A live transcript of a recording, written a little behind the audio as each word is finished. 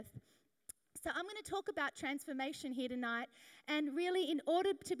So I'm going to talk about transformation here tonight. And really, in order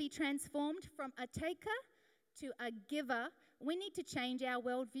to be transformed from a taker to a giver, we need to change our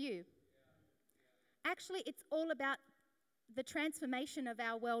worldview. Actually, it's all about the transformation of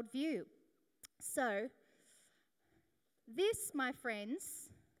our worldview. So, this, my friends,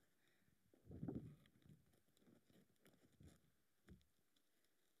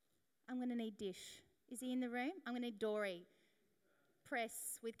 I'm going to need Dish. Is he in the room? I'm going to need Dory.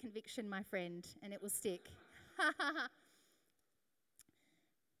 Press with conviction, my friend, and it will stick.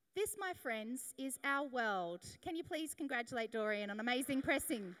 This, my friends, is our world. Can you please congratulate Dorian on amazing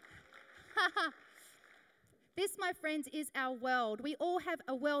pressing? This, my friends, is our world. We all have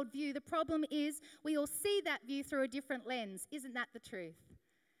a world view. The problem is we all see that view through a different lens. Isn't that the truth?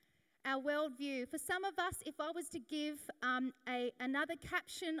 Our world view. For some of us, if I was to give another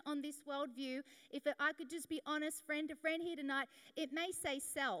caption on this world view, if I could just be honest, friend to friend here tonight, it may say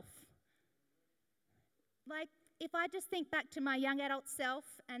self. Like, if I just think back to my young adult self,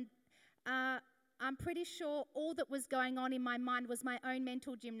 and I'm pretty sure all that was going on in my mind was my own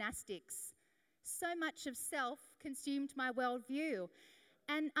mental gymnastics. So much of self consumed my worldview.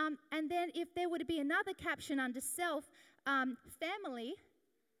 And then if there were to be another caption under self, family,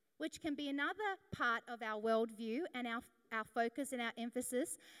 which can be another part of our worldview and our focus and our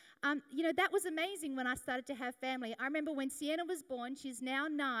emphasis. That was amazing when I started to have family. I remember when Sienna was born, she's now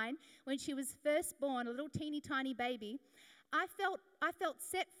 9, when she was first born, a little teeny tiny baby, I felt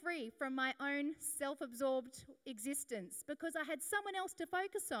set free from my own self-absorbed existence because I had someone else to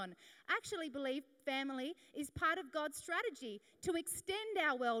focus on. I actually believe family is part of God's strategy to extend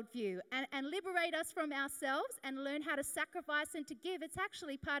our worldview and liberate us from ourselves and learn how to sacrifice and to give. It's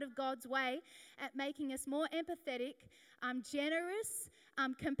actually part of God's way at making us more empathetic, generous,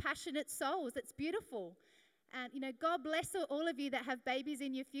 compassionate souls. It's beautiful. And, God bless all of you that have babies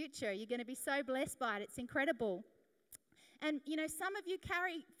in your future. You're going to be so blessed by it. It's incredible. And, some of you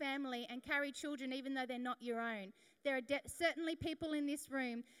carry family and carry children even though they're not your own. There are certainly people in this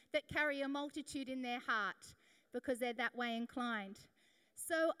room that carry a multitude in their heart because they're that way inclined.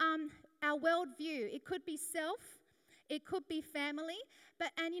 So our worldview, it could be self, it could be family,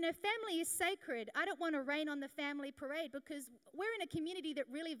 and family is sacred. I don't want to rain on the family parade because we're in a community that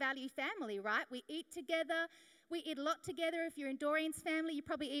really value family, right? We eat together. We eat a lot together. If you're in Dorian's family, you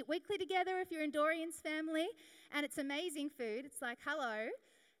probably eat weekly together if you're in Dorian's family. And it's amazing food. It's like, hello,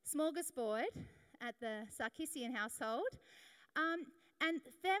 smorgasbord at the Sarkissian household. And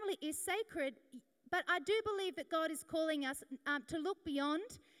family is sacred, but I do believe that God is calling us to look beyond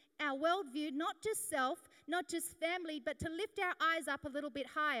our worldview, not just self, not just family, but to lift our eyes up a little bit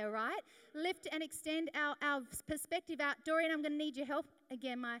higher, right? Lift and extend our perspective out. Dorian, I'm going to need your help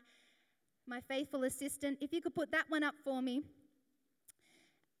again, my faithful assistant. If you could put that one up for me.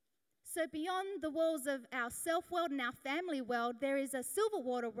 So beyond the walls of our self-world and our family world, there is a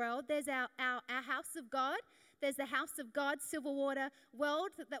Silverwater world. There's our house of God. There's the house of God, Silverwater world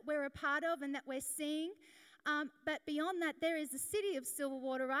that we're a part of and that we're seeing. But beyond that, there is the city of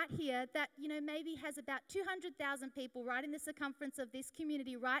Silverwater right here that, maybe has about 200,000 people right in the circumference of this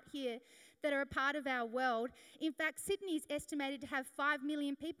community right here that are a part of our world. In fact, Sydney is estimated to have 5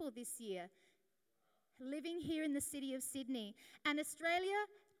 million people this year living here in the city of Sydney. And Australia,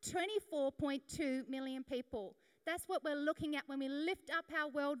 24.2 million people. That's what we're looking at when we lift up our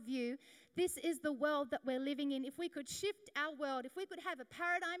worldview. This is the world that we're living in. If we could shift our world, if we could have a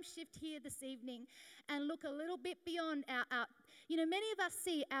paradigm shift here this evening and look a little bit beyond our many of us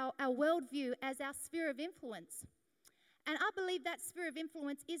see our worldview as our sphere of influence. And I believe that sphere of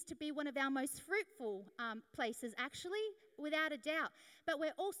influence is to be one of our most fruitful places, actually, without a doubt. But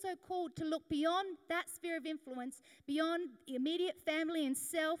we're also called to look beyond that sphere of influence, beyond the immediate family and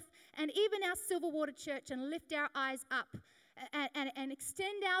self, and even our Silverwater Church, and lift our eyes up and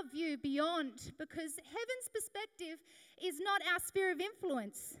extend our view beyond, because heaven's perspective is not our sphere of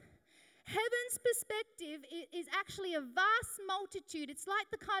influence. Heaven's perspective is actually a vast multitude. It's like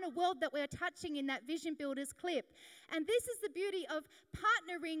the kind of world that we're touching in that Vision Builders clip. And this is the beauty of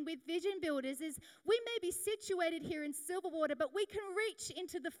partnering with Vision Builders, is we may be situated here in Silverwater, but we can reach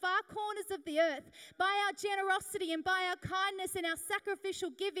into the far corners of the earth by our generosity and by our kindness and our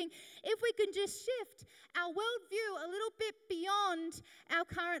sacrificial giving. If we can just shift our worldview a little bit beyond our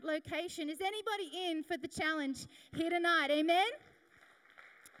current location. Is anybody in for the challenge here tonight? Amen?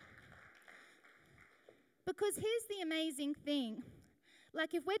 Because here's the amazing thing.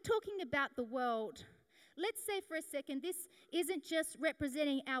 Like, if we're talking about the world, let's say for a second this isn't just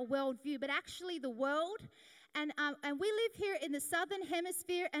representing our worldview, but actually the world. And we live here in the southern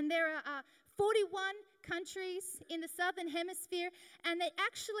hemisphere, and there are 41 countries in the southern hemisphere, and the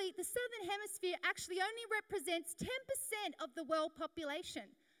southern hemisphere actually only represents 10% of the world population.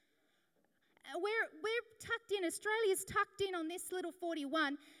 We're tucked in, Australia's tucked in on this little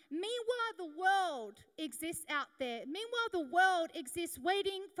 41. Meanwhile, the world exists out there. Meanwhile, the world exists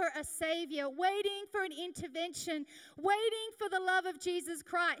waiting for a Savior, waiting for an intervention, waiting for the love of Jesus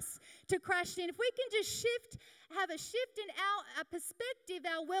Christ to crash in. If we can just have a shift in our perspective,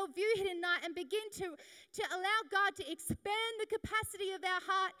 our worldview here tonight, and begin to allow God to expand the capacity of our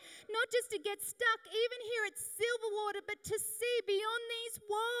heart, not just to get stuck even here at Silverwater, but to see beyond these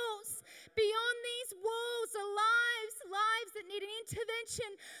walls are lives that need an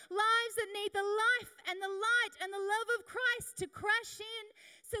intervention, lives that need the life and the light and the love of Christ to crash in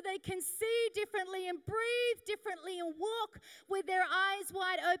so they can see differently and breathe differently and walk with their eyes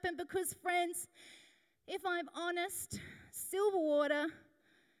wide open. Because, friends, if I'm honest, Silverwater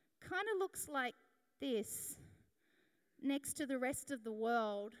kind of looks like this next to the rest of the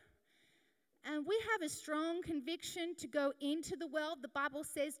world. And we have a strong conviction to go into the world. The Bible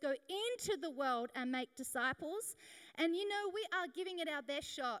says go into the world and make disciples. And you know, we are giving it our best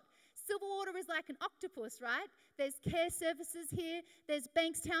shot. Silverwater is like an octopus, right? There's care services here. There's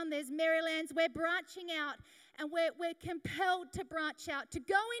Bankstown. There's Marylands. We're branching out. And we're compelled to branch out, to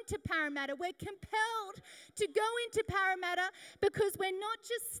go into Parramatta. We're compelled to go into Parramatta because we're not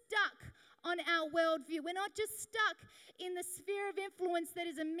just stuck on our worldview. We're not just stuck in the sphere of influence that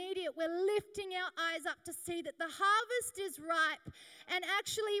is immediate. We're lifting our eyes up to see that the harvest is ripe. And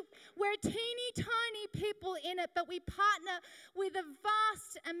actually, we're teeny tiny people in it, but we partner with a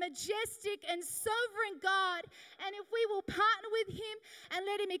vast and majestic and sovereign God. And if we will partner with Him and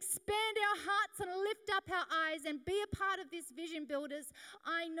let Him expand our hearts and lift up our eyes and be a part of this vision builders,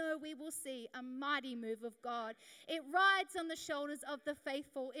 I know we will see a mighty move of God. It rides on the shoulders of the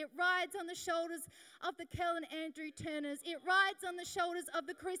faithful. It rides on the shoulders of the Kel and Andrew Turners. It rides on the shoulders of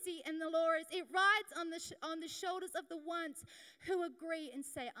the Chrissy and the Lauras. It rides on the shoulders of the ones who agree and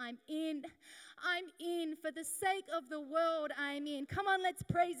say, I'm in. I'm in. For the sake of the world, I'm in. Come on, let's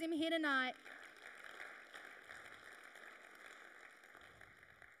praise Him here tonight.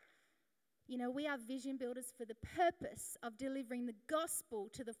 You know, we are vision builders for the purpose of delivering the gospel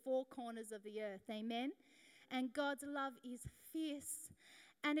to the four corners of the earth. Amen? And God's love is fierce,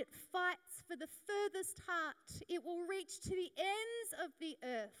 and it fights for the furthest heart. It will reach to the ends of the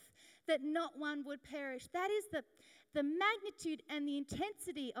earth, that not one would perish. That is the magnitude and the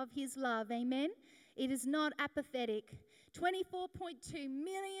intensity of His love. Amen? It is not apathetic. 24.2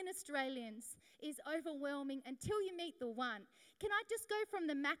 million Australians is overwhelming until you meet the one. Can I just go from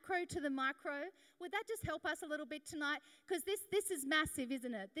the macro to the micro? Would that just help us a little bit tonight? Because this is massive,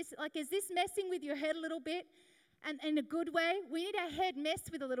 isn't it? Is this messing with your head a little bit? And in a good way? We need our head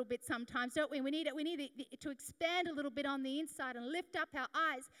messed with a little bit sometimes, don't we? We need it to expand a little bit on the inside and lift up our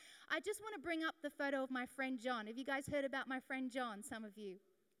eyes. I just want to bring up the photo of my friend John. Have you guys heard about my friend John, some of you?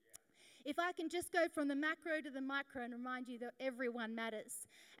 If I can just go from the macro to the micro and remind you that everyone matters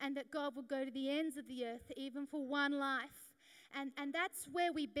and that God will go to the ends of the earth even for one life. And that's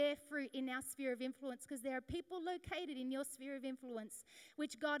where we bear fruit in our sphere of influence, because there are people located in your sphere of influence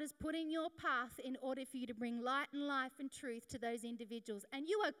which God has put in your path in order for you to bring light and life and truth to those individuals. And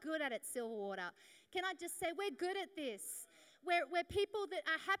you are good at it, Silverwater. Can I just say we're good at this? We're people that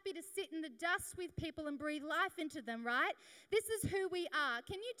are happy to sit in the dust with people and breathe life into them, right? This is who we are.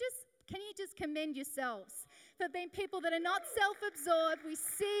 Can you just commend yourselves for being people that are not self-absorbed? We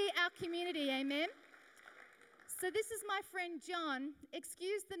see our community, amen? So this is my friend John.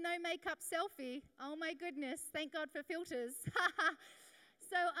 Excuse the no makeup selfie. Oh my goodness, thank God for filters.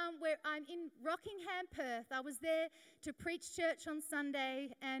 So I'm in Rockingham, Perth. I was there to preach church on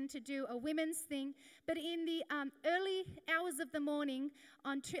Sunday and to do a women's thing. But in the early hours of the morning,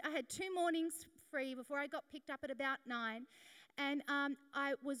 I had 2 mornings free before I got picked up at about 9. And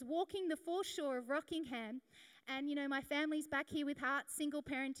I was walking the foreshore of Rockingham. And, you know, my family's back here with heart, single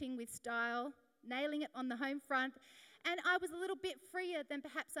parenting with style, nailing it on the home front. And I was a little bit freer than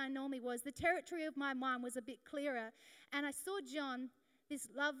perhaps I normally was. The territory of my mind was a bit clearer. And I saw John, this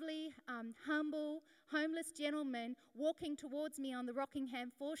lovely, humble, homeless gentleman, walking towards me on the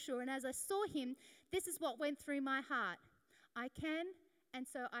Rockingham foreshore. And as I saw him, this is what went through my heart. I can, and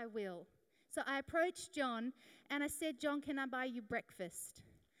so I will. So I approached John, and I said, John, can I buy you breakfast?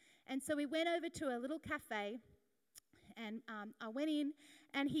 And so we went over to a little cafe, and I went in,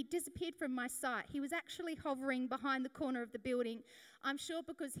 and he disappeared from my sight. He was actually hovering behind the corner of the building, I'm sure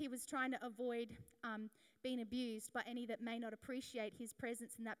because he was trying to avoid being abused by any that may not appreciate his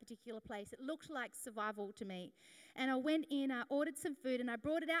presence in that particular place. It looked like survival to me. And I went in, I ordered some food, and I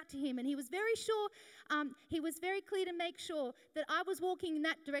brought it out to him, and he was very sure, he was very clear to make sure that I was walking in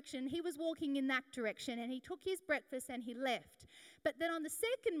that direction, he was walking in that direction, and he took his breakfast and he left. But then on the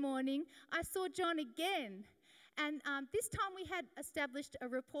second morning, I saw John again, and this time we had established a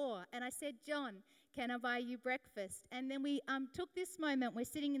rapport, and I said, John, can I buy you breakfast? And then we took this moment, we're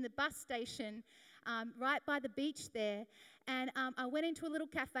sitting in the bus station, right by the beach there, and I went into a little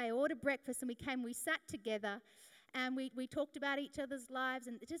cafe, ordered breakfast, and we sat together, and we talked about each other's lives,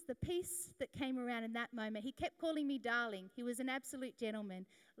 and just the peace that came around in that moment. He kept calling me darling. He was an absolute gentleman,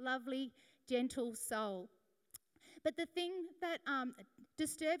 lovely, gentle soul. But the thing that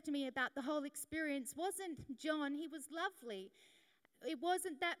disturbed me about the whole experience wasn't John. He was lovely. It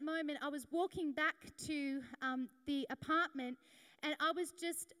wasn't that moment. I was walking back to the apartment, and I was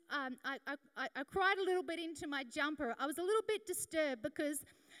just, I cried a little bit into my jumper. I was a little bit disturbed because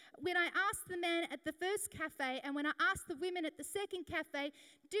when I asked the man at the first cafe and when I asked the women at the second cafe,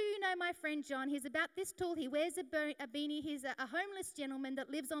 do you know my friend John? He's about this tall. He wears a beanie. He's a homeless gentleman that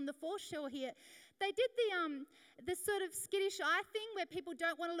lives on the foreshore here. They did the sort of skittish eye thing where people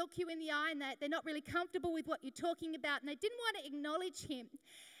don't want to look you in the eye and they're not really comfortable with what you're talking about, and they didn't want to acknowledge him.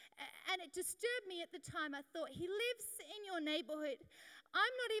 And it disturbed me at the time. I thought, he lives in your neighborhood.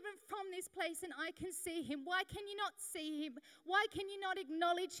 I'm not even from this place and I can see him. Why can you not see him? Why can you not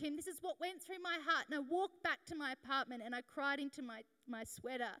acknowledge him? This is what went through my heart. And I walked back to my apartment and I cried into my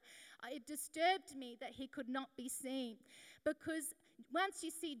sweater. It disturbed me that he could not be seen, because once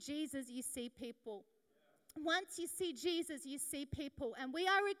you see Jesus, you see people. Once you see Jesus, you see people. And we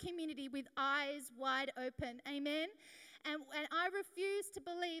are a community with eyes wide open. Amen? And I refuse to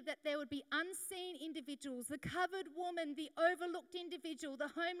believe that there would be unseen individuals, the covered woman, the overlooked individual, the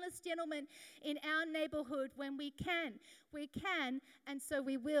homeless gentleman in our neighborhood when we can. We can, and so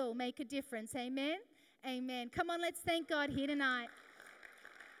we will make a difference. Amen? Amen. Come on, let's thank God here tonight.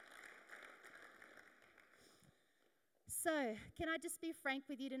 So, can I just be frank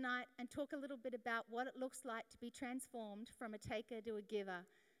with you tonight and talk a little bit about what it looks like to be transformed from a taker to a giver?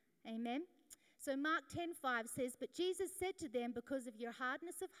 Amen? So Mark 10:5 says, but Jesus said to them, because of your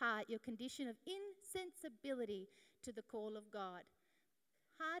hardness of heart, your condition of insensibility to the call of God.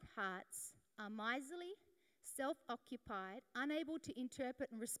 Hard hearts are miserly, self-occupied, unable to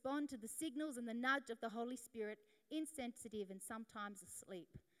interpret and respond to the signals and the nudge of the Holy Spirit, insensitive and sometimes asleep.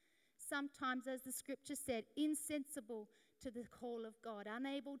 Sometimes, as the scripture said, insensible to the call of God,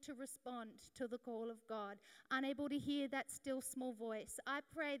 unable to respond to the call of God, unable to hear that still small voice. I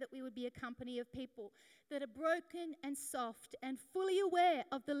pray that we would be a company of people that are broken and soft and fully aware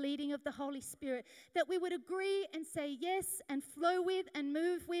of the leading of the Holy Spirit, that we would agree and say yes and flow with and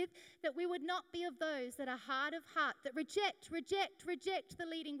move with, that we would not be of those that are hard of heart, that reject the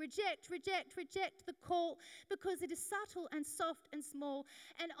leading, reject the call, because it is subtle and soft and small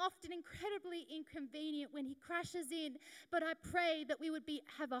and often incredibly inconvenient when he crashes in. But I pray that we would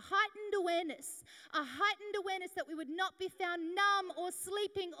have a heightened awareness that we would not be found numb or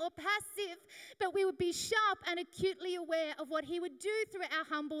sleeping or passive, but we would be sharp and acutely aware of what he would do through our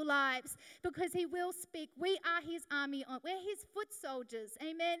humble lives, because he will speak. We are his army. We're his foot soldiers.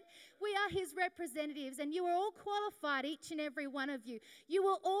 Amen. We are his representatives, and you are all qualified, each and every one of you. You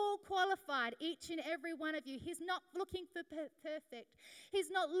are all qualified, each and every one of you. He's not looking for perfect.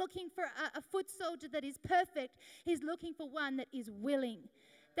 He's not looking for a foot soldier that is perfect. He's looking for one that is willing.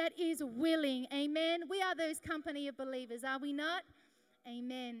 That is willing. Amen. We are those company of believers, are we not?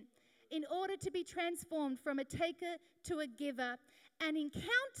 Amen. In order to be transformed from a taker to a giver, an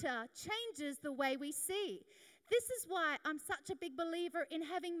encounter changes the way we see. This is why I'm such a big believer in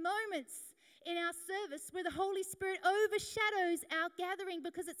having moments in our service where the Holy Spirit overshadows our gathering,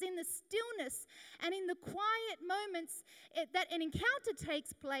 because it's in the stillness and in the quiet moments that an encounter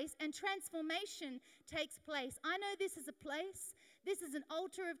takes place and transformation takes place. I know this is a place. This is an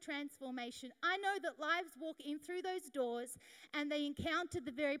altar of transformation. I know that lives walk in through those doors and they encounter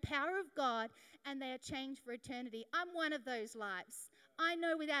the very power of God and they are changed for eternity. I'm one of those lives. I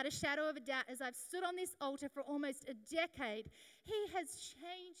know without a shadow of a doubt, as I've stood on this altar for almost a decade, he has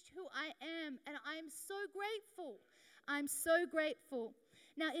changed who I am, and I am so grateful. I'm so grateful.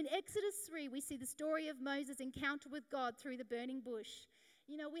 Now, in Exodus 3, we see the story of Moses' encounter with God through the burning bush.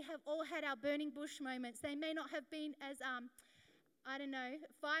 You know, we have all had our burning bush moments. They may not have been as I don't know,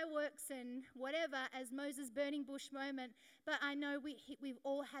 fireworks and whatever as Moses' burning bush moment, but I know we've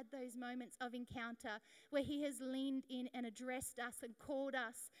all had those moments of encounter where he has leaned in and addressed us and called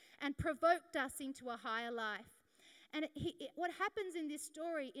us and provoked us into a higher life. And what happens in this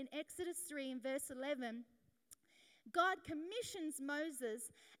story in Exodus 3 in verse 11, God commissions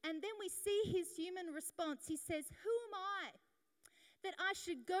Moses, and then we see his human response. He says, "Who am I that I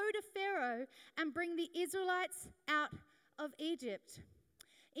should go to Pharaoh and bring the Israelites out of Egypt?"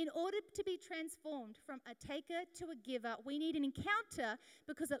 In order to be transformed from a taker to a giver, we need an encounter,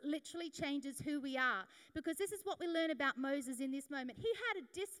 because it literally changes who we are. Because this is what we learn about Moses in this moment. He had a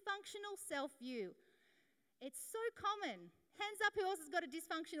dysfunctional self-view. It's so common. Hands up who else has got a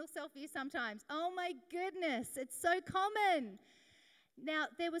dysfunctional self-view sometimes. Oh my goodness, it's so common. Now,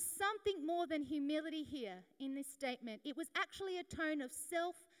 there was something more than humility here in this statement. It was actually a tone of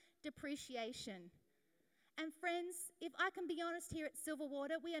self-depreciation. And friends, if I can be honest here at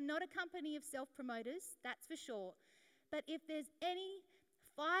Silverwater, we are not a company of self-promoters, that's for sure. But if there's any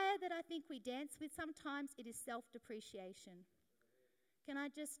fire that I think we dance with sometimes, it is self-depreciation. Can I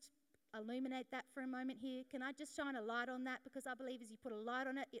just illuminate that for a moment here? Can I just shine a light on that? Because I believe as you put a light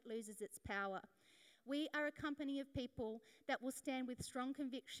on it, it loses its power. We are a company of people that will stand with strong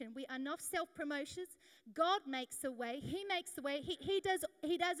conviction. We are not self-promoters. God makes a way. He makes the way. He does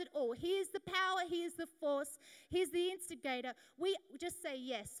it all. He is the power. He is the force. He is the instigator. We just say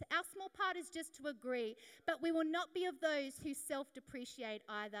yes. Our small part is just to agree. But we will not be of those who self-depreciate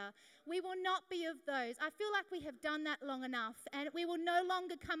either. We will not be of those. I feel like we have done that long enough, and we will no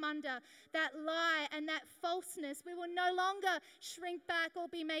longer come under that lie and that falseness. We will no longer shrink back or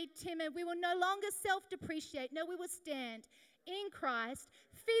be made timid. We will no longer self-depreciate. No, we will stand in Christ,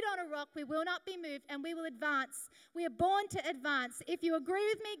 feet on a rock. We will not be moved, and we will advance. We are born to advance. If you agree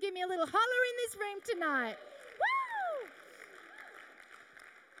with me, give me a little holler in this room tonight. Woo!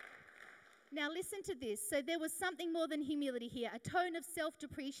 Now listen to this. So there was something more than humility here, a tone of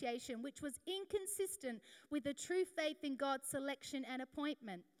self-depreciation, which was inconsistent with the true faith in God's selection and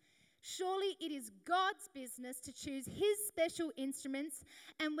appointment. Surely it is God's business to choose his special instruments,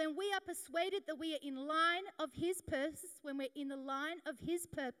 and when we are persuaded that we are in line of his purpose, when we're in the line of his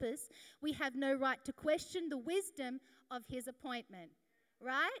purpose, we have no right to question the wisdom of his appointment.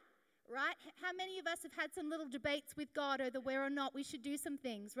 Right? Right? How many of us have had some little debates with God over where or not we should do some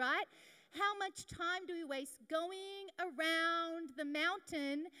things, right? How much time do we waste going around the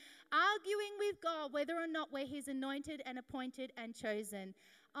mountain, arguing with God whether or not we're his anointed and appointed and chosen?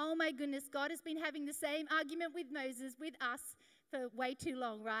 Oh my goodness, God has been having the same argument with Moses, with us, for way too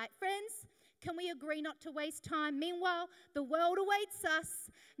long, right? Friends, can we agree not to waste time? Meanwhile, the world awaits us.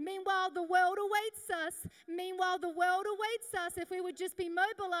 Meanwhile, the world awaits us. Meanwhile, the world awaits us. If we would just be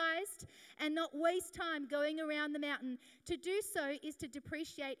mobilized and not waste time going around the mountain. To do so is to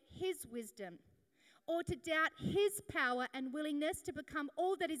depreciate his wisdom, or to doubt his power and willingness to become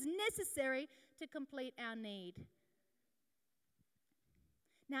all that is necessary to complete our need.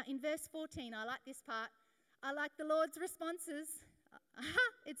 Now, in verse 14, I like this part. I like the Lord's responses.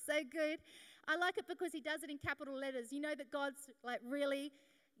 It's so good. I like it because he does it in capital letters. You know that God's like really,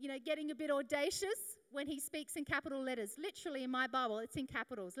 getting a bit audacious when he speaks in capital letters. Literally in my Bible, it's in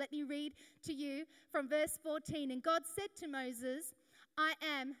capitals. Let me read to you from verse 14. And God said to Moses, "I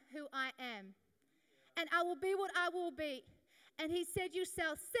am who I am, and I will be what I will be." And he said, "You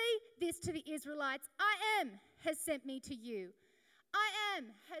shall say this to the Israelites, I am has sent me to you. I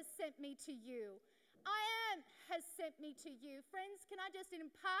am has sent me to you. I am has sent me to you." Friends, can I just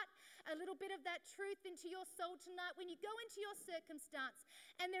impart a little bit of that truth into your soul tonight? When you go into your circumstance,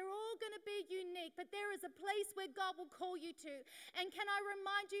 and they're all going to be unique, but there is a place where God will call you to. And can I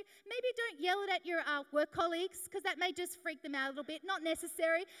remind you, maybe don't yell it at your work colleagues, because that may just freak them out a little bit. Not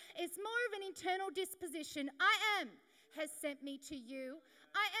necessary. It's more of an internal disposition. I am has sent me to you.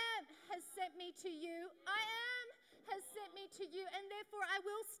 I am has sent me to you. I am has sent me to you, and therefore I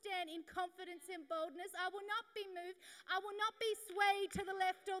will stand in confidence and boldness. I will not be moved. I will not be swayed to the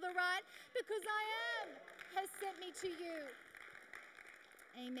left or the right, because I am has sent me to you.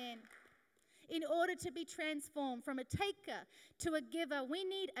 Amen. In order to be transformed from a taker to a giver, we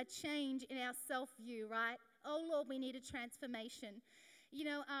need a change in our self-view, right? Oh Lord, we need a transformation.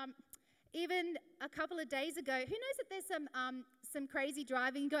 Even a couple of days ago, who knows that there's some crazy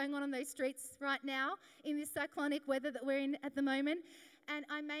driving going on those streets right now in this cyclonic weather that we're in at the moment? And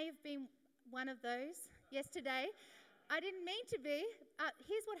I may have been one of those yesterday. I didn't mean to be.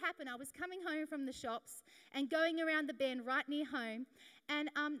 Here's what happened. I was coming home from the shops and going around the bend right near home, and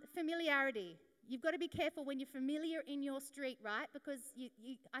familiarity. You've got to be careful when you're familiar in your street, right? Because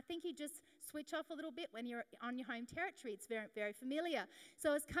I think you just switch off a little bit when you're on your home territory. It's very, very familiar. So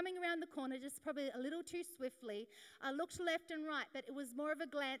I was coming around the corner just probably a little too swiftly. I looked left and right, but it was more of a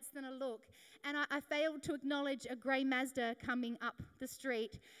glance than a look. And I failed to acknowledge a grey Mazda coming up the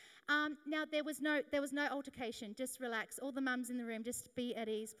street. Now, there was no altercation. Just relax. All the mums in the room, just be at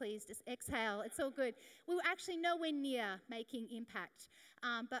ease, please. Just exhale. It's all good. We were actually nowhere near making impact.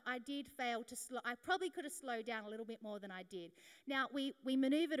 But I did fail to slow. I probably could have slowed down a little bit more than I did. Now, we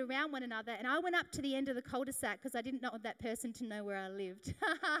maneuvered around one another, and I went up to the end of the cul-de-sac because I didn't want that person to know where I lived.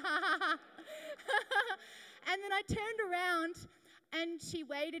 And then I turned around, and she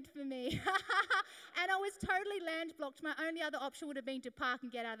waited for me. And I was totally land-blocked. My only other option would have been to park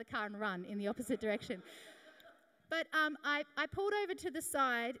and get out of the car and run in the opposite direction. But I pulled over to the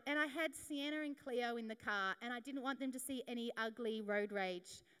side, and I had Sienna and Cleo in the car, and I didn't want them to see any ugly road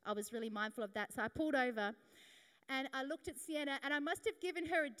rage. I was really mindful of that. So I pulled over, and I looked at Sienna, and I must have given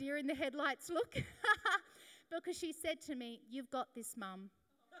her a deer in the headlights look because she said to me, "You've got this, Mum."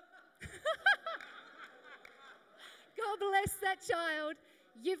 God bless that child.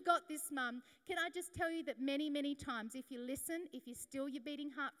 You've got this, Mum. Can I just tell you that many, many times, if you listen, if you still your beating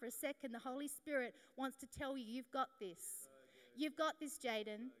heart for a second, the Holy Spirit wants to tell you, you've got this. You've got this,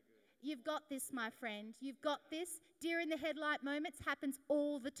 Jaden. You've got this, my friend. You've got this. Deer in the headlight moments happens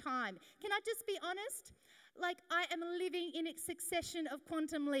all the time. Can I just be honest? Like, I am living in a succession of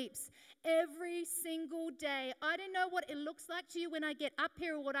quantum leaps every single day. I don't know what it looks like to you when I get up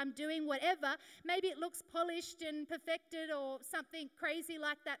here or what I'm doing, whatever. Maybe it looks polished and perfected or something crazy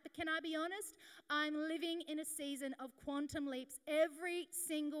like that. But can I be honest? I'm living in a season of quantum leaps every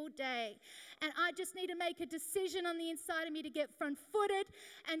single day. And I just need to make a decision on the inside of me to get front-footed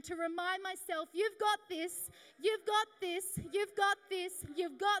and to remind myself, you've got this, you've got this, you've got this,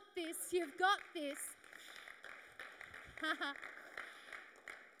 you've got this, you've got this.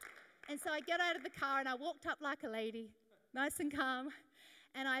 And so I got out of the car and I walked up like a lady, nice and calm,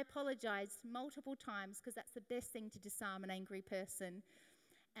 and I apologized multiple times because that's the best thing to disarm an angry person.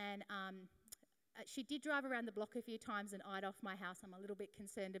 And she did drive around the block a few times and eyed off my house. I'm a little bit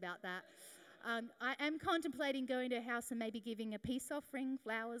concerned about that. I am contemplating going to her house and maybe giving a peace offering,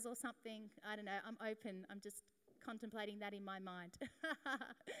 flowers or something. I don't know. I'm open. I'm just contemplating that in my mind.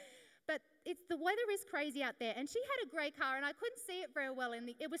 But the weather is crazy out there. And she had a grey car, and I couldn't see it very well.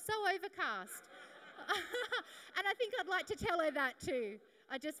 It was so overcast. And I think I'd like to tell her that too.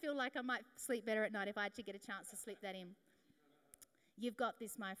 I just feel like I might sleep better at night if I had to get a chance to sleep that in. You've got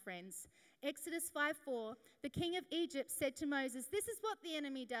this, my friends. Exodus 5:4, the king of Egypt said to Moses, this is what the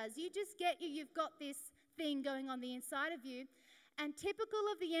enemy does. You've got this thing going on the inside of you. And typical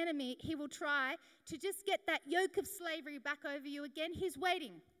of the enemy, he will try to just get that yoke of slavery back over you again. He's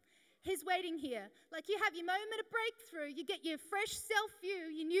waiting. He's waiting here. Like you have your moment of breakthrough, you get your fresh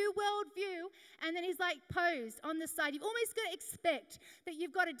self-view, your new world view, and then he's like posed on the side. You've almost got to expect that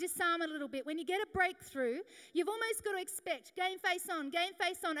you've got to disarm a little bit. When you get a breakthrough, you've almost got to expect, game face on. Okay,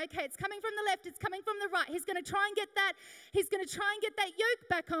 it's coming from the left, it's coming from the right. He's going to try and get that yoke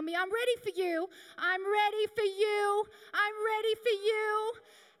back on me. I'm ready for you. I'm ready for you. I'm ready for you.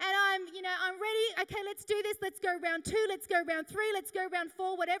 And I'm ready. Okay, let's do this. Let's go round 2. Let's go round 3. Let's go round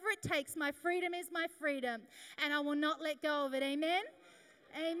 4. Whatever it takes. My freedom is my freedom. And I will not let go of it. Amen?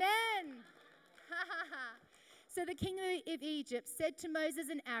 Amen. So the king of Egypt said to Moses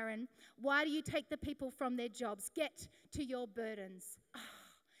and Aaron, why do you take the people from their jobs? Get to your burdens. Oh,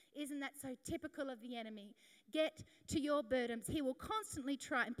 isn't that so typical of the enemy? Get to your burdens. He will constantly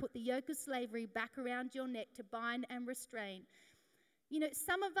try and put the yoke of slavery back around your neck to bind and restrain. You know,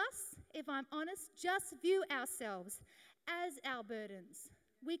 some of us, if I'm honest, just view ourselves as our burdens.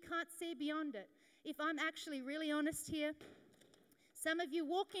 We can't see beyond it. If I'm actually really honest here, some of you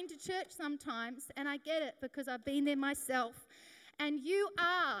walk into church sometimes, and I get it because I've been there myself, and you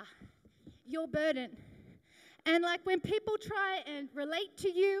are your burden. And like when people try and relate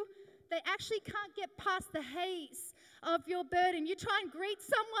to you, they actually can't get past the haze of your burden. You try and greet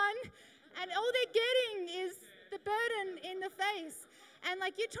someone, and all they're getting is the burden in the face. And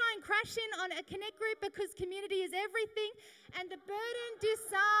like you try and crash in on a connect group because community is everything, and the burden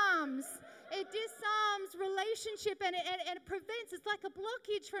disarms. It disarms relationship, and it prevents. It's like a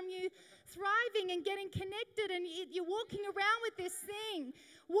blockage from you thriving and getting connected, and you're walking around with this thing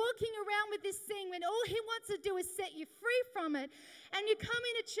when all he wants to do is set you free from it. And you come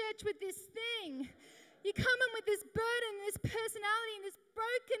into church with this thing. You come in with this burden, this personality, and this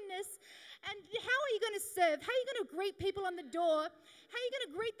brokenness. And how are you going to serve? How are you going to greet people on the door? How are you going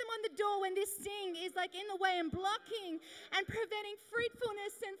to greet them on the door when this thing is like in the way and blocking and preventing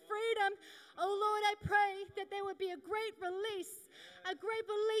fruitfulness and freedom? Oh Lord, I pray that there would be a great release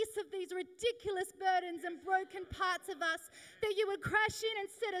of these ridiculous burdens and broken parts of us, that you would crash in and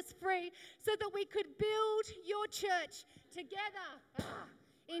set us free so that we could build your church together.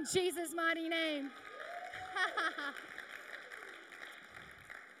 In Jesus' mighty name.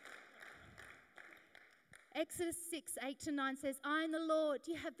 Exodus 6:8-9 says, I am the Lord.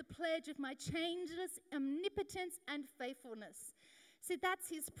 You have the pledge of my changeless omnipotence and faithfulness. See, that's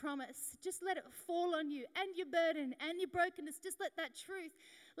his promise. Just let it fall on you and your burden and your brokenness. Just let that truth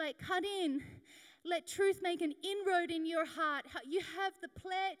cut in. Let truth make an inroad in your heart. You have the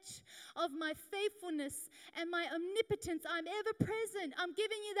pledge of my faithfulness and my omnipotence. I'm ever present. I'm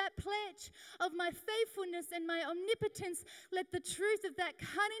giving you that pledge of my faithfulness and my omnipotence. Let the truth of that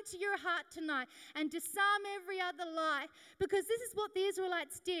cut into your heart tonight and disarm every other lie. Because this is what the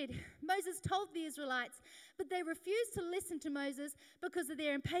Israelites did. Moses told the Israelites, but they refused to listen to Moses because of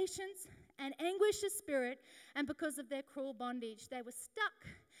their impatience and anguish of spirit and because of their cruel bondage. They were stuck.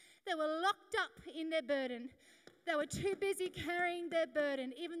 They were locked up in their burden. They were too busy carrying their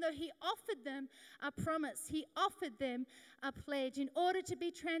burden, even though he offered them a promise. He offered them a pledge. In order to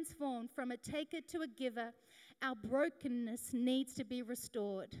be transformed from a taker to a giver, our brokenness needs to be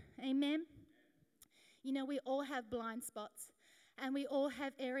restored. Amen? You know, we all have blind spots and we all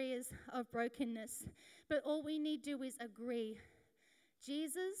have areas of brokenness, but all we need to do is agree.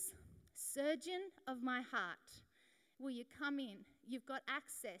 Jesus, surgeon of my heart, will you come in? You've got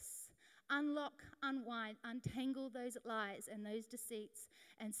access. Unlock, unwind, untangle those lies and those deceits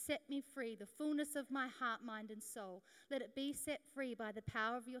and set me free, the fullness of my heart, mind and soul. Let it be set free by the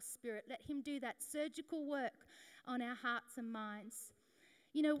power of your Spirit. Let him do that surgical work on our hearts and minds.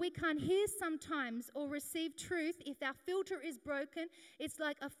 You know, we can't hear sometimes or receive truth if our filter is broken. It's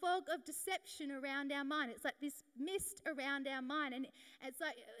like a fog of deception around our mind. It's like this mist around our mind. And it's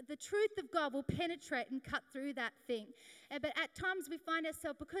like the truth of God will penetrate and cut through that thing. But at times we find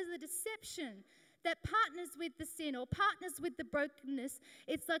ourselves, because of the deception that partners with the sin or partners with the brokenness,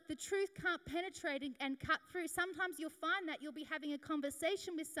 it's like the truth can't penetrate and cut through. Sometimes you'll find that you'll be having a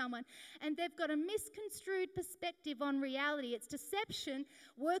conversation with someone and they've got a misconstrued perspective on reality. It's deception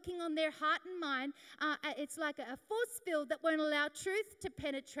working on their heart and mind. It's like a force field that won't allow truth to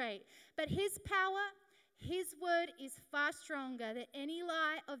penetrate. But his power, his word is far stronger than any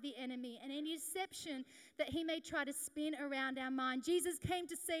lie of the enemy and any deception that he may try to spin around our mind. Jesus came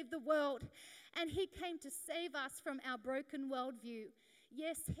to save the world, and he came to save us from our broken worldview.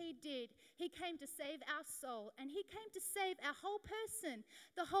 Yes, he did. He came to save our soul, and he came to save our whole person,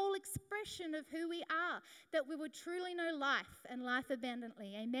 the whole expression of who we are, that we would truly know life and life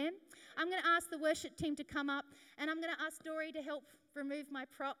abundantly. Amen? I'm going to ask the worship team to come up, and I'm going to ask Dory to help remove my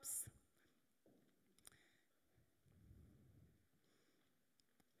props.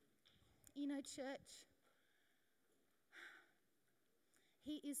 You know, church,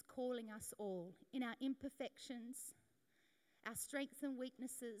 he is calling us all in our imperfections, our strengths and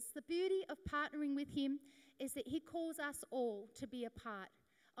weaknesses. The beauty of partnering with him is that he calls us all to be a part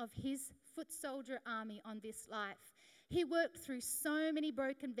of his foot soldier army on this life. He worked through so many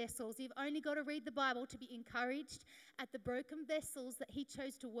broken vessels. You've only got to read the Bible to be encouraged at the broken vessels that he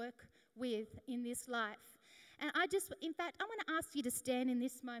chose to work with in this life. And I'm going to ask you to stand in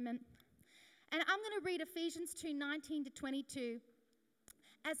this moment. And I'm going to read Ephesians 2:19-22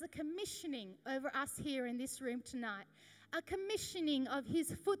 as a commissioning over us here in this room tonight. A commissioning of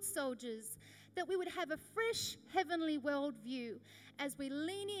his foot soldiers, that we would have a fresh heavenly worldview as we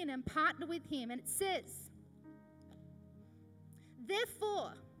lean in and partner with him. And it says,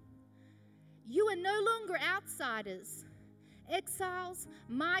 therefore, you are no longer outsiders, exiles,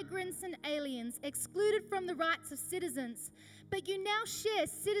 migrants and aliens, excluded from the rights of citizens, but you now share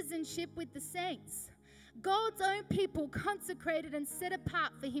citizenship with the saints, God's own people, consecrated and set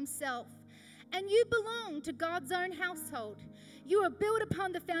apart for himself. And you belong to God's own household. You are built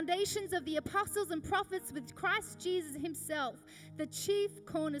upon the foundations of the apostles and prophets, with Christ Jesus himself, the chief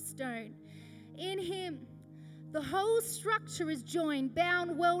cornerstone. In him, the whole structure is joined,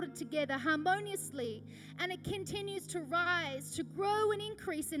 bound, welded together harmoniously, and it continues to rise, to grow and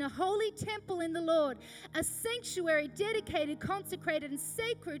increase in a holy temple in the Lord, a sanctuary dedicated, consecrated, and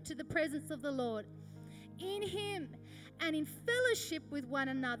sacred to the presence of the Lord. In him and in fellowship with one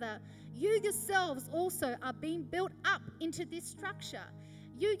another, you yourselves also are being built up into this structure.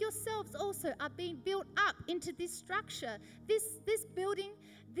 you yourselves also are being built up into this structure. This building,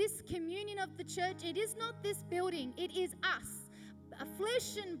 this communion of the church, it is not this building, it is us, a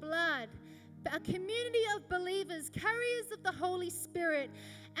flesh and blood, a community of believers, carriers of the Holy Spirit.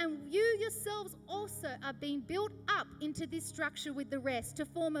 And you yourselves also are being built up into this structure with the rest to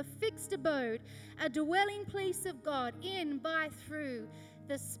form a fixed abode, a dwelling place of God in, by, through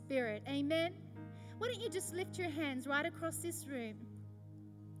the Spirit. Amen. Why don't you just lift your hands right across this room?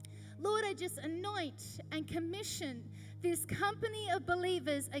 Lord, I just anoint and commission this company of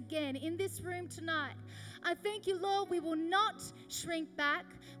believers again in this room tonight. I thank you, Lord, we will not shrink back.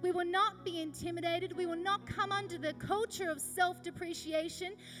 We will not be intimidated. We will not come under the culture of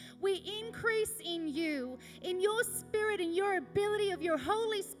self-depreciation. We increase in you, in your spirit and your ability of your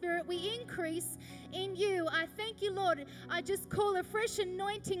Holy Spirit. We increase in you. I thank you, Lord. I just call a fresh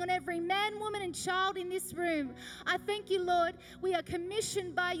anointing on every man, woman, and child in this room. I thank you, Lord. We are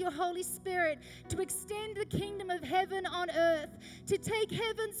commissioned by your Holy Spirit to extend the kingdom of heaven on earth, to take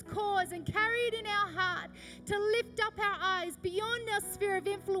heaven's cause and carry it in our heart, to lift up our eyes beyond our sphere of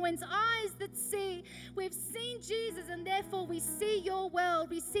influence, eyes that see. We've seen Jesus, and therefore we see your world.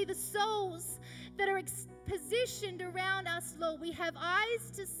 We see the souls that are positioned around us, Lord. We have eyes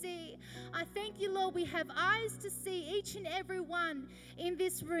to see. I thank you, Lord. We have eyes to see each and every one in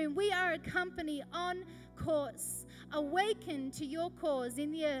this room. We are a company on course, awakened to your cause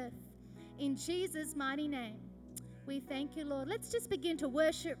in the earth. In Jesus' mighty name, we thank you, Lord. Let's just begin to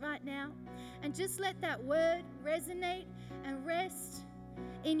worship right now and just let that word resonate and rest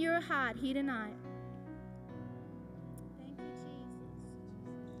in your heart here tonight. Thank you,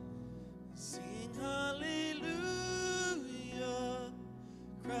 Jesus. Sing hallelujah,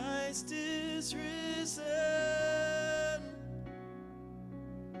 Christ is risen,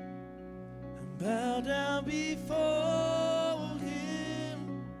 and bow down before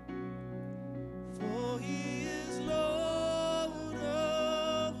him, for he is Lord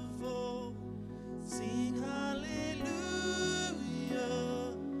of all. Sing hallelujah,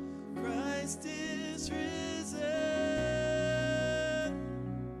 Christ is risen.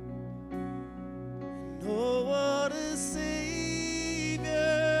 Oh, what a Savior,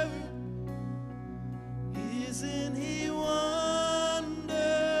 isn't he wonderful?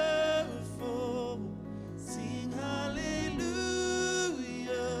 Sing hallelujah,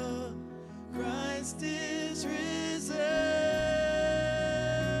 Christ is risen.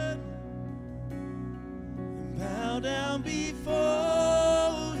 And bow down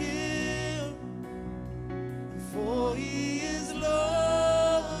before him, for he is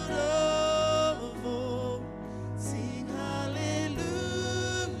Lord of all. Sing hallelujah,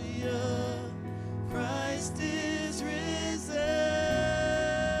 Christ is risen.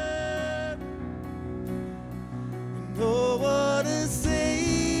 And oh, what a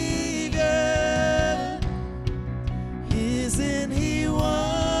Savior, isn't he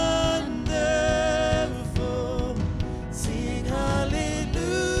wonderful? Sing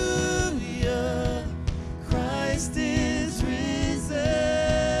hallelujah, Christ is risen.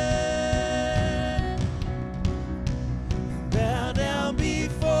 Bow down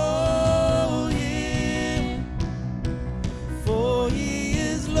before him, for he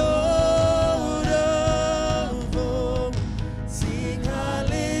is Lord of all. Sing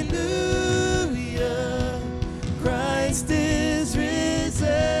hallelujah, Christ is risen.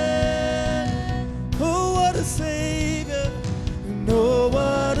 Oh, what a Savior, and oh,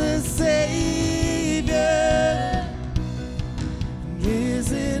 what a Savior,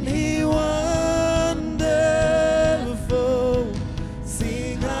 isn't he wonderful?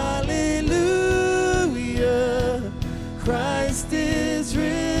 Sing hallelujah, Christ is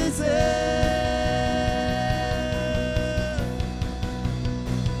risen.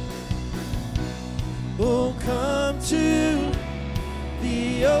 Oh, come to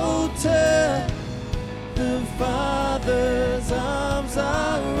the altar, the Father's arms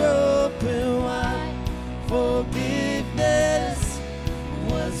are open wide. Forgiveness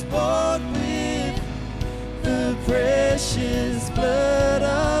was bought with the precious blood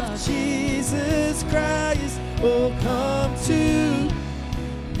of Jesus Christ. Oh, come to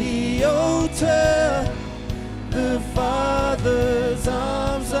the altar, the Father's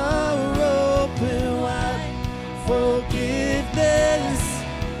arms are open wide. Forgiveness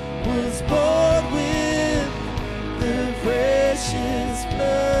was bought with the precious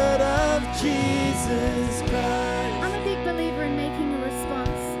blood of Jesus Christ. I'm a big believer in making a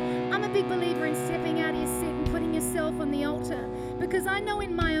response. I'm a big believer in stepping out of your seat and putting yourself on the altar, because I know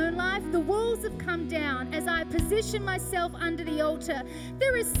in my own life the walls have come down as I position myself under the altar.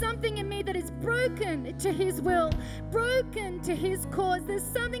 There is something in me that is broken to His will, broken to His cause. There's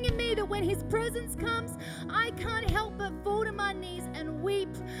something in me that when His presence comes, I can't help but fall to my knees and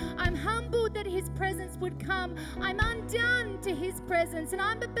weep. I'm humbled that His presence would come. I'm undone to His presence. And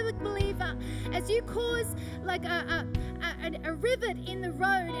I'm a big believer, as you cause like a rivet in the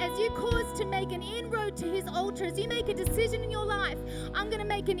road, as you cause to make an inroad to His altar, as you make a decision in your life, I'm going to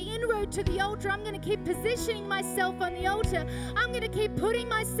make an inroad to the altar. I'm going to keep positioning myself on the altar. I'm going to keep putting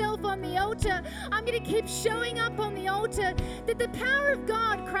myself on the altar. I'm going to keep showing up on the altar, that the power of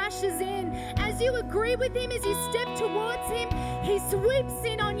God crashes in. As you agree with Him, as you step towards Him, He sweeps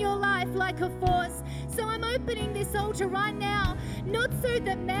in on your life like a force. So I'm opening this altar right now, not so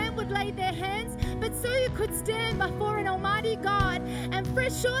that man would lay their hands, but so you could stand before an almighty God, and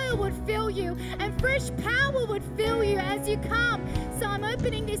fresh oil would fill you, and fresh power would fill you as you come. So I'm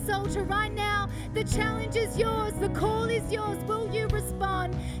opening this altar right now. The challenge is yours. The call is yours. Will you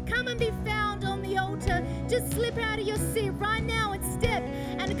respond? Come and be found on the altar. Just slip out of your seat right now and step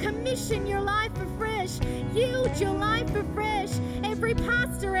and commission your life afresh. Yield your life afresh. Every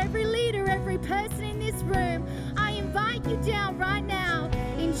pastor, every leader, every person in this room, I invite you down right now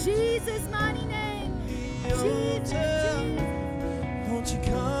in Jesus' mighty name. Jesus. Won't you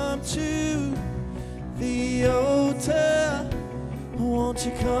come to the altar? Won't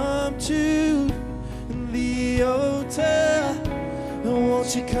you come to the altar?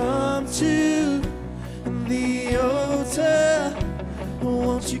 Won't you come to the altar?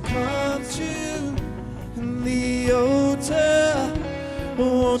 Won't you come to the altar?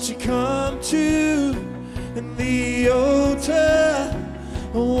 Won't you come to the altar?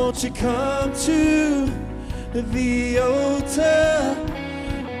 Won't you come to the altar?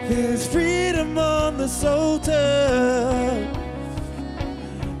 There's freedom on this altar.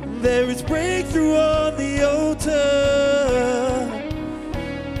 There is breakthrough on the altar.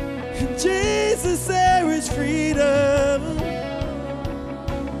 In Jesus there is freedom.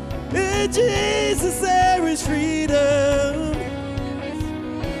 In Jesus there is freedom.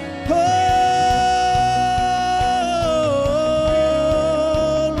 Oh,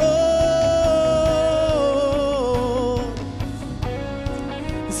 Lord.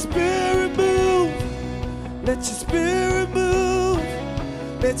 Spirit move. Let your spirit move.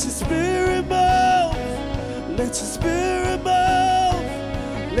 Let your spirit move. Let your spirit move.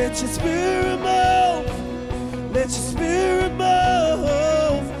 Let your spirit move. Let your spirit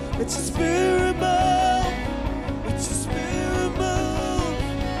move. Let your spirit move. Let your spirit move.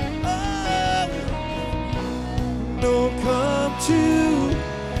 Oh, no, come to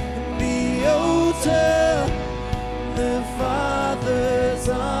the altar. The Father's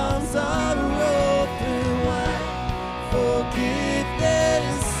arms are open wide.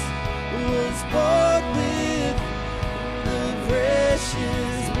 Forgiveness was bought with the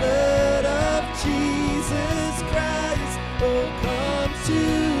precious blood of Jesus Christ. Oh, come to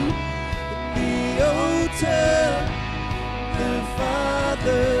the altar. The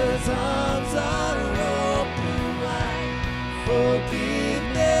Father's arms are open wide.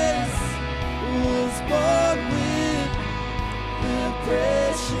 Forgiveness was bought with the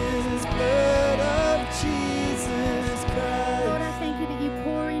precious blood of Jesus Christ. Lord, I thank you that you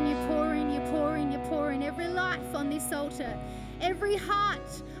pour in, you pour in, you pour in, you pour in every life on this altar, every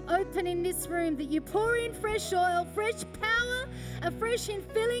heart open in this room, that you pour in fresh oil, fresh power, a fresh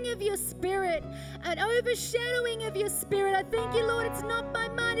infilling of your spirit, an overshadowing of your spirit. I thank you, Lord, it's not by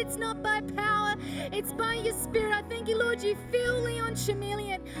might, it's not by power, it's by your spirit. I thank you, Lord, you fill Leon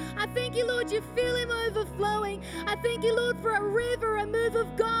Chameleon. I thank you, Lord, you feel him overflowing. I thank you, Lord, for a river, a move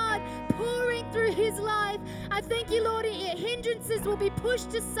of God pouring through his life. I thank you, Lord, hindrances will be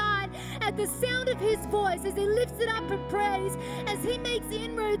pushed aside at the sound of his voice as he lifts it up in praise, as he makes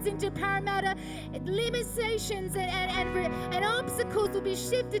inroads into Parramatta. Limitations and obstacles will be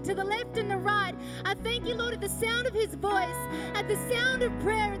shifted to the left and the right. I thank you, Lord, at the sound of his voice, at the sound of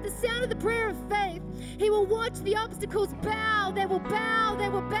prayer, at the sound of the prayer of faith, he will watch the obstacles bow. They will bow, they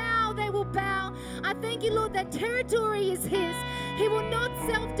will bow, they will bow. I thank you, Lord, that territory is his. He will not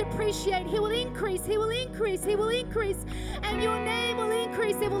self-depreciate. He will increase, he will increase, he will increase. And your name will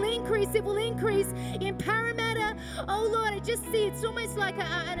increase, it will increase, it will increase in Parramatta. Oh, Lord, I just see it's almost like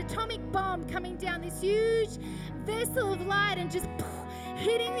an atomic bomb coming down this huge vessel of light and just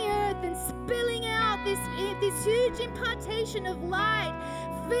hitting the earth and spilling out this huge impartation of light,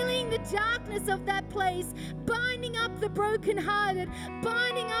 filling the darkness of that place, binding up the brokenhearted,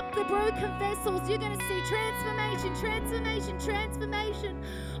 binding up the broken vessels. You're going to see transformation, transformation, transformation.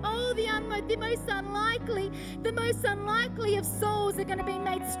 Oh, the most unlikely of souls are going to be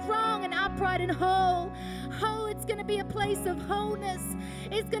made strong and upright and whole. It's going to be a place of wholeness.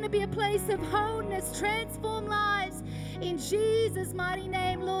 It's going to be a place of wholeness, transform lives. In Jesus' mighty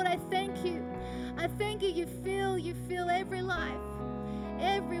name, Lord, I thank you. I thank you. You feel every life,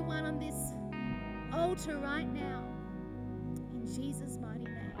 everyone on this altar right now. In Jesus' mighty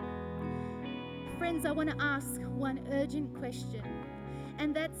name. Friends, I want to ask one urgent question.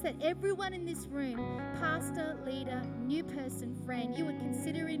 And that's that everyone in this room, pastor, leader, new person, friend, you would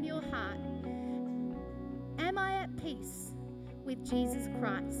consider in your heart, am I at peace with Jesus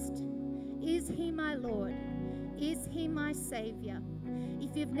Christ? Is he my Lord? Is he my Savior?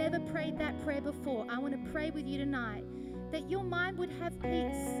 If you've never prayed that prayer before, I want to pray with you tonight that your mind would have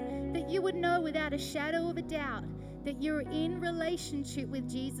peace, that you would know without a shadow of a doubt that you're in relationship with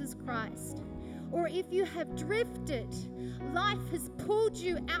Jesus Christ. Or if you have drifted, life has pulled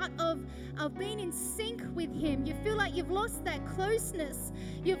you out of being in sync with him. You feel like you've lost that closeness.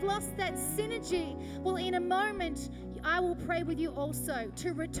 You've lost that synergy. Well, in a moment, I will pray with you also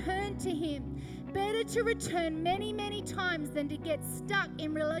to return to him. Better to return many, many times than to get stuck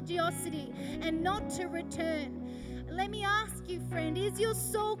in religiosity and not to return. Let me ask you, friend, is your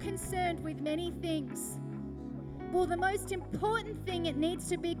soul concerned with many things? Well, the most important thing it needs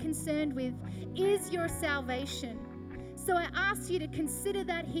to be concerned with is your salvation. So I ask you to consider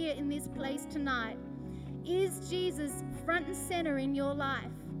that here in this place tonight. Is Jesus front and center in your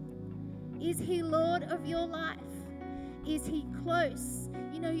life? Is he Lord of your life? Is he close?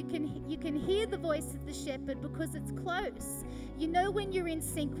 You know, you can hear the voice of the shepherd because it's close. You know when you're in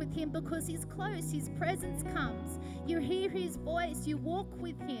sync with him because he's close. His presence comes. You hear his voice. You walk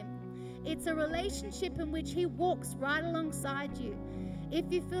with him. It's a relationship in which he walks right alongside you. If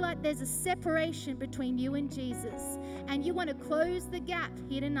you feel like there's a separation between you and Jesus and you want to close the gap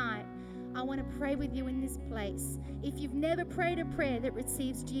here tonight, I want to pray with you in this place. If you've never prayed a prayer that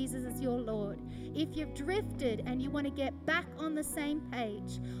receives Jesus as your Lord, if you've drifted and you want to get back on the same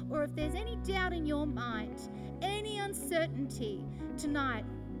page, or if there's any doubt in your mind, any uncertainty, tonight,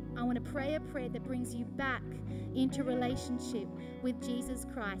 I want to pray a prayer that brings you back into relationship with Jesus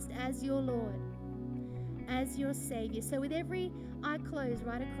Christ as your Lord, as your Savior. So with every eye closed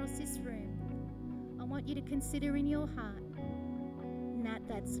right across this room, I want you to consider in your heart, Nat,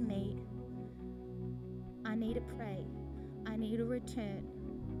 that's me. I need to pray. I need to return.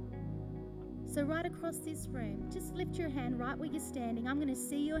 So right across this room, just lift your hand right where you're standing. I'm going to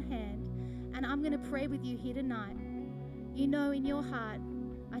see your hand and I'm going to pray with you here tonight. You know in your heart,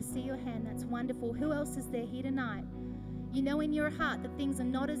 I see your hand. That's wonderful. Who else is there here tonight? You know in your heart that things are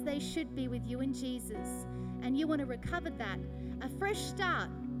not as they should be with you and Jesus, and you want to recover that. A fresh start.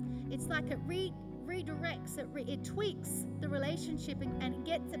 It's like it redirects, it tweaks the relationship and it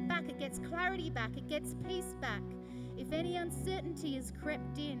gets it back. It gets clarity back. It gets peace back. If any uncertainty has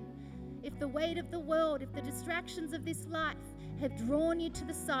crept in, if the weight of the world, if the distractions of this life have drawn you to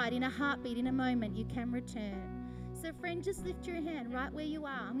the side in a heartbeat, in a moment, you can return. So friend, just lift your hand right where you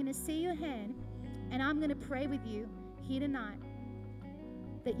are. I'm going to see your hand and I'm going to pray with you here tonight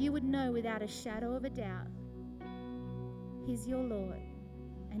that you would know without a shadow of a doubt he's your Lord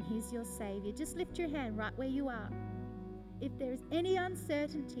and he's your Savior. Just lift your hand right where you are. If there's any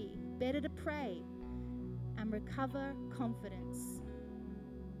uncertainty, better to pray and recover confidence.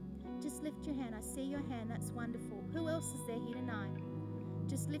 Just lift your hand. I see your hand. That's wonderful. Who else is there here tonight?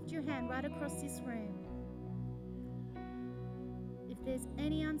 Just lift your hand right across this room. If there's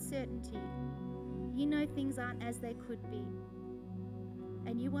any uncertainty, you know things aren't as they could be,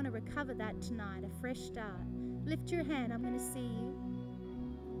 and you want to recover that tonight, a fresh start, lift your hand. I'm going to see you,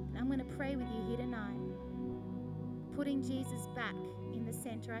 and I'm going to pray with you here tonight, putting Jesus back in the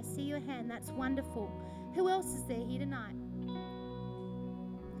center. I see your hand. That's wonderful. Who else is there here tonight?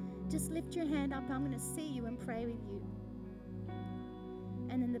 Just lift your hand up. I'm going to see you and pray with you.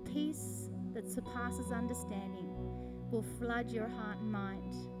 And then the peace that surpasses understanding will flood your heart and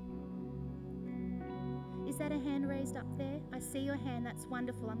mind. Is that a hand raised up there? I see your hand. That's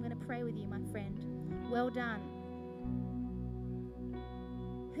wonderful. I'm going to pray with you, my friend. Well done.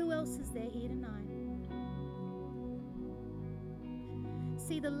 Who else is there here tonight?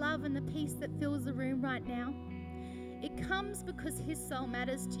 See the love and the peace that fills the room right now? It comes because his soul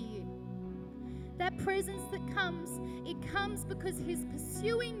matters to you. That presence that comes, it comes because he's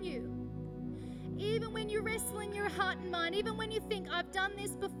pursuing you. even when you wrestle in your heart and mind, even when you think, I've done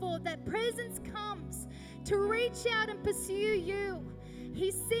this before, that presence comes to reach out and pursue you.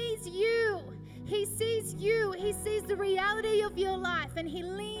 He sees you. He sees you. He sees the reality of your life, and he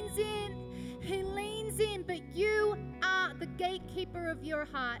leans in. He leans in, but you are the gatekeeper of your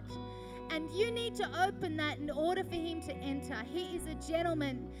heart. And you need to open that in order for him to enter. He is a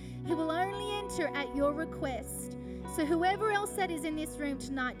gentleman. He will only enter at your request. So whoever else that is in this room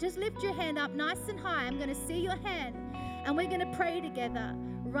tonight, just lift your hand up nice and high. I'm going to see your hand, and we're going to pray together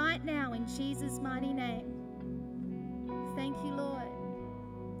right now in Jesus' mighty name. Thank you, Lord.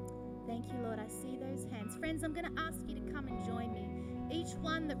 Thank you, Lord. I see those hands. Friends, I'm going to ask you to come and join me. Each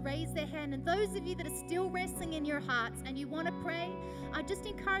one that raised their hand, and those of you that are still wrestling in your hearts and you want to pray, I just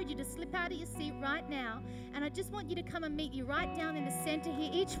encourage you to slip out of your seat right now, and I just want you to come and meet you right down in the center here.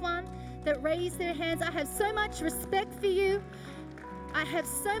 Each one that raised their hands, I have so much respect for you. I have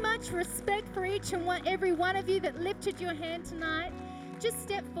so much respect for each and every one of you that lifted your hand tonight. Just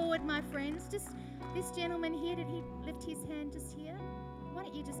step forward, my friends. Just this gentleman here, did he lift his hand just here? Why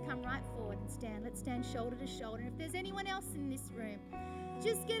don't you just come right forward and stand? Let's stand shoulder to shoulder. And if there's anyone else in this room,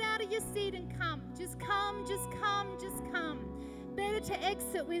 just get out of your seat and come. Just come, just come, just come. Better to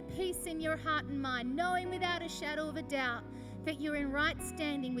exit with peace in your heart and mind, knowing without a shadow of a doubt that you're in right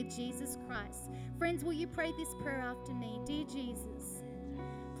standing with Jesus Christ. Friends, will you pray this prayer after me? Dear Jesus,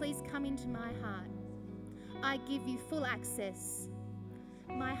 please come into my heart. I give you full access.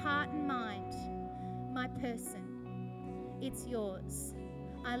 My heart and mind, my person, it's yours.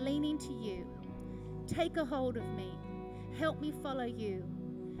 I lean into you. Take a hold of me. Help me follow you.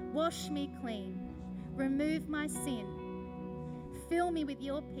 Wash me clean. Remove my sin. Fill me with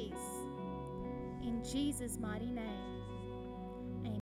your peace. In Jesus' mighty name.